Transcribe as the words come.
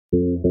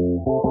Hello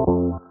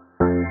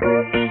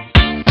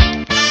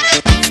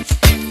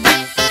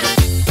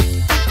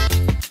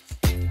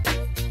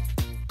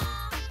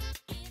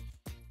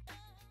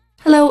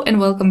and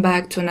welcome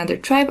back to another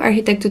Thrive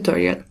Architect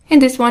tutorial. In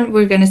this one,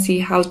 we're going to see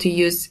how to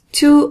use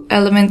two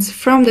elements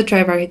from the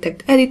Thrive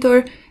Architect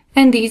editor,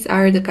 and these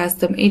are the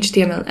custom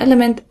HTML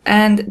element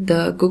and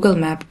the Google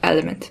Map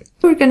element.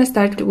 We're going to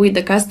start with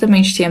the custom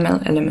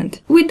HTML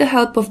element. With the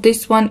help of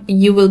this one,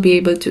 you will be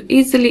able to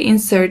easily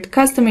insert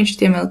custom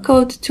HTML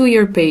code to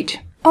your page.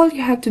 All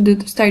you have to do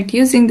to start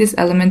using this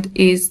element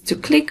is to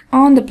click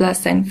on the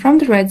plus sign from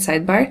the right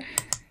sidebar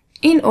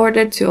in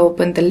order to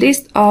open the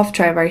list of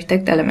Thrive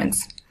Architect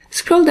elements.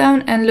 Scroll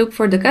down and look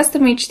for the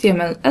custom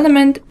HTML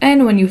element,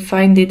 and when you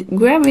find it,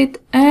 grab it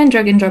and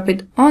drag and drop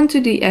it onto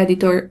the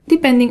editor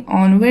depending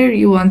on where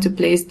you want to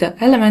place the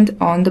element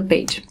on the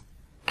page.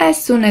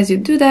 As soon as you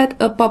do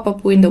that, a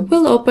pop-up window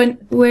will open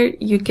where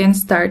you can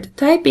start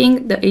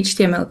typing the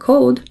HTML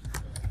code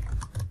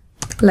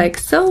like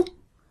so,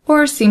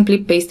 or simply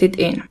paste it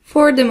in.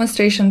 For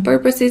demonstration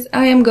purposes,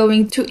 I am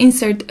going to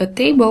insert a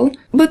table,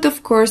 but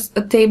of course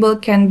a table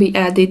can be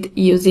added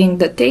using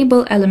the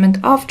table element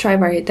of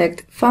Thrive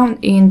Architect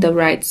found in the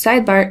right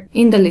sidebar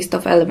in the list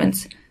of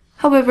elements.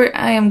 However,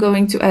 I am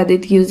going to add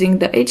it using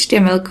the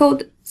HTML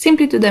code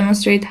simply to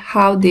demonstrate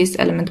how this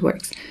element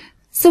works.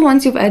 So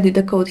once you've added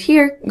the code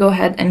here, go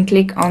ahead and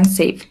click on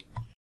Save.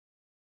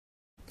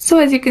 So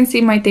as you can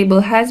see, my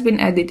table has been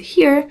added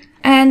here,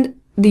 and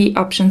the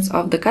options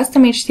of the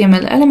custom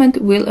HTML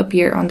element will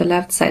appear on the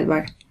left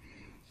sidebar.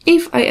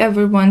 If I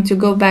ever want to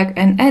go back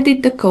and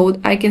edit the code,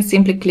 I can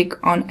simply click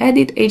on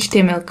Edit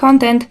HTML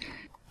Content,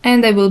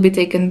 and I will be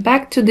taken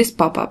back to this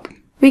pop-up.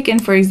 We can,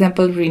 for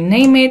example,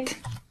 rename it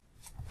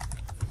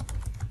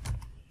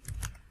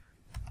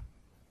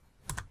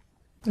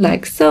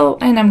like so,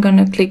 and I'm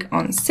gonna click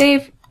on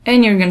Save,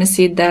 and you're gonna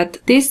see that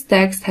this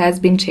text has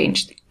been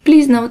changed.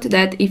 Please note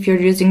that if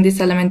you're using this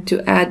element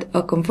to add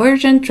a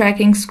conversion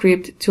tracking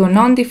script to a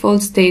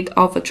non-default state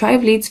of a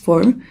Thrive Leads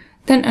form,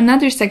 then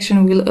another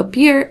section will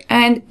appear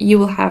and you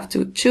will have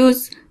to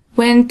choose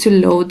when to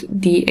load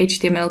the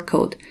HTML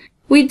code.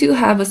 We do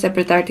have a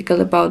separate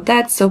article about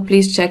that, so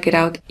please check it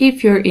out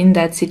if you're in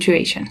that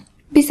situation.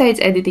 Besides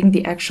editing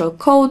the actual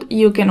code,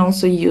 you can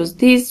also use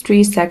these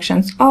three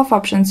sections of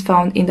options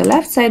found in the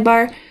left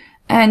sidebar,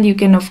 and you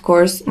can of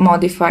course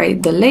modify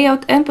the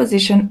layout and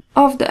position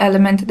of the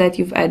element that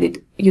you've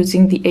added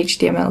using the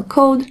HTML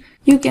code.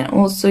 You can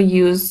also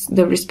use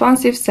the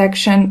responsive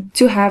section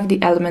to have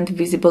the element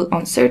visible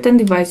on certain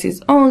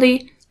devices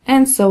only,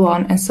 and so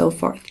on and so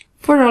forth.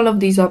 For all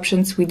of these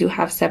options, we do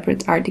have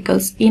separate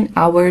articles in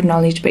our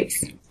knowledge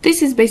base.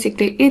 This is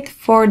basically it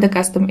for the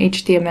custom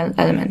HTML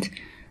element.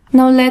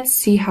 Now let's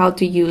see how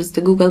to use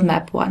the Google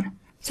Map one.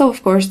 So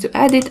of course, to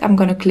add it, I'm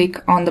going to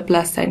click on the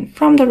plus sign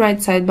from the right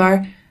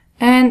sidebar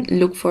and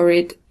look for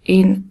it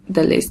in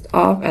the list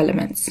of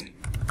elements.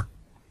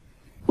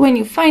 When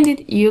you find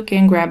it, you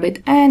can grab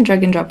it and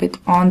drag and drop it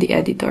on the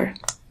editor,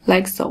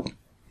 like so.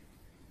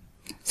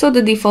 So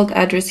the default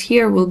address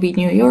here will be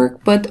New York,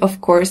 but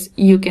of course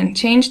you can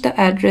change the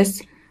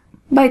address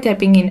by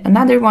typing in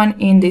another one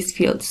in this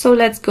field. So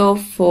let's go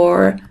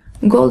for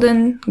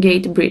Golden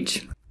Gate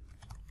Bridge.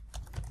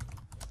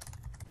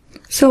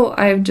 So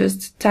I've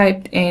just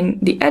typed in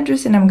the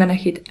address and I'm gonna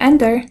hit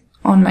enter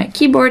on my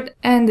keyboard,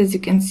 and as you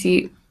can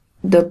see,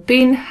 the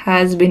pin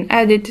has been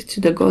added to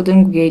the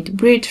Golden Gate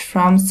Bridge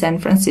from San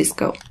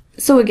Francisco.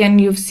 So again,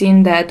 you've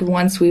seen that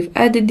once we've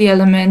added the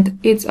element,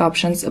 its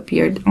options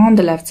appeared on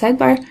the left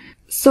sidebar.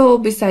 So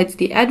besides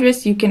the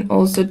address, you can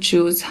also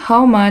choose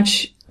how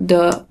much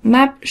the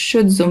map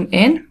should zoom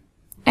in,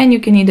 and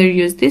you can either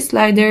use this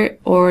slider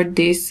or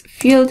this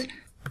field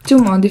to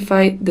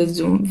modify the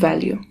zoom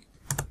value.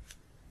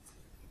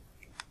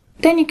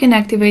 Then you can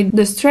activate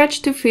the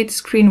stretch to fit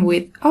screen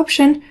width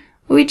option,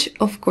 which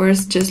of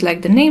course, just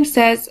like the name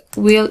says,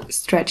 will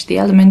stretch the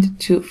element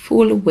to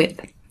full width.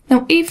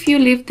 Now, if you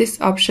leave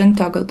this option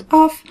toggled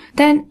off,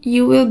 then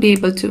you will be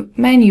able to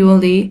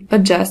manually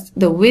adjust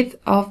the width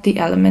of the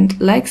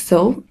element like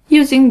so,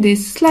 using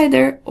this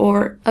slider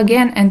or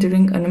again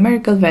entering a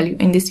numerical value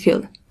in this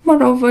field.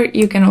 Moreover,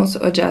 you can also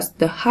adjust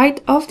the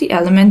height of the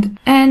element,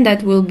 and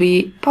that will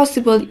be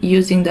possible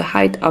using the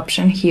height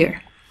option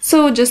here.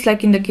 So just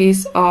like in the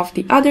case of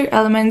the other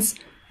elements,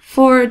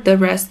 for the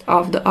rest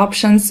of the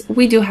options,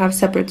 we do have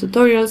separate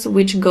tutorials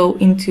which go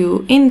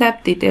into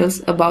in-depth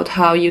details about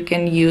how you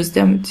can use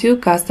them to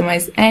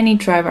customize any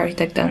Thrive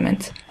Architect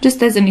element.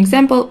 Just as an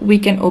example, we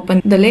can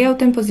open the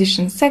layout and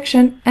position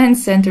section and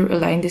center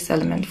align this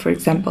element, for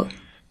example.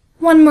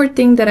 One more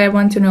thing that I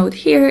want to note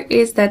here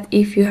is that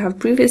if you have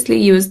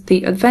previously used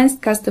the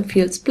Advanced Custom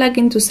Fields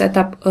plugin to set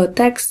up a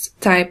text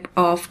type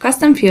of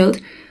custom field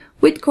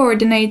with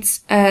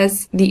coordinates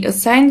as the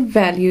assigned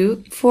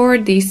value for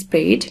this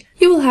page,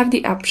 you will have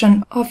the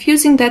option of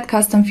using that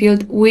custom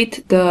field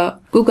with the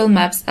Google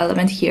Maps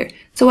element here.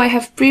 So I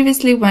have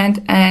previously went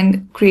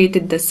and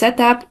created the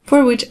setup,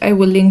 for which I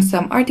will link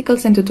some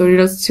articles and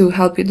tutorials to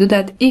help you do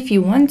that if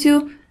you want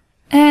to.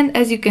 And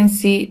as you can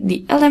see,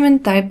 the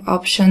element type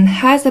option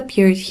has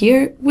appeared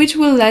here, which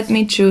will let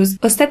me choose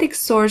a static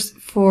source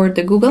for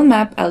the Google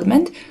Map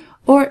element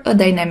or a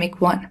dynamic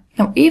one.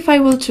 Now, if I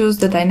will choose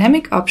the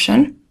dynamic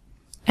option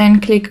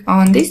and click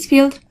on this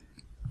field,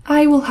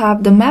 I will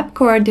have the map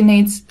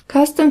coordinates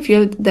custom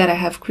field that I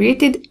have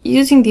created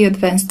using the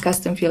Advanced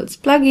Custom Fields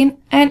plugin,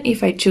 and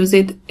if I choose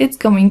it, it's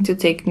going to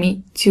take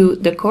me to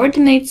the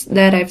coordinates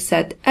that I've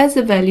set as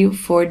a value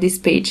for this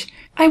page.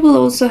 I will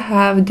also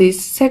have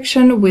this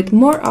section with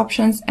more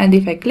options, and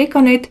if I click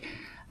on it,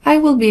 I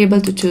will be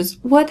able to choose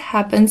what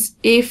happens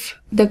if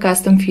the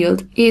custom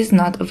field is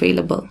not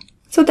available.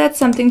 So that's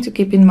something to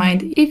keep in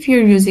mind if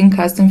you're using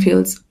custom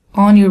fields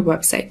on your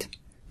website.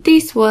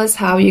 This was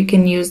how you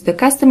can use the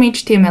custom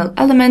HTML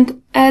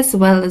element as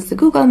well as the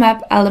Google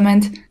Map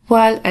element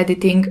while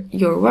editing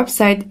your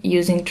website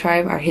using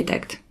Thrive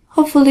Architect.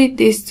 Hopefully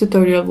this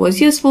tutorial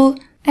was useful,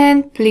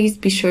 and please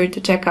be sure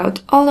to check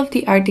out all of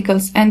the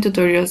articles and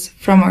tutorials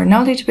from our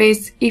knowledge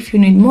base if you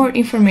need more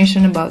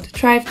information about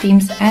Thrive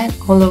themes and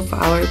all of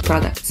our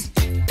products.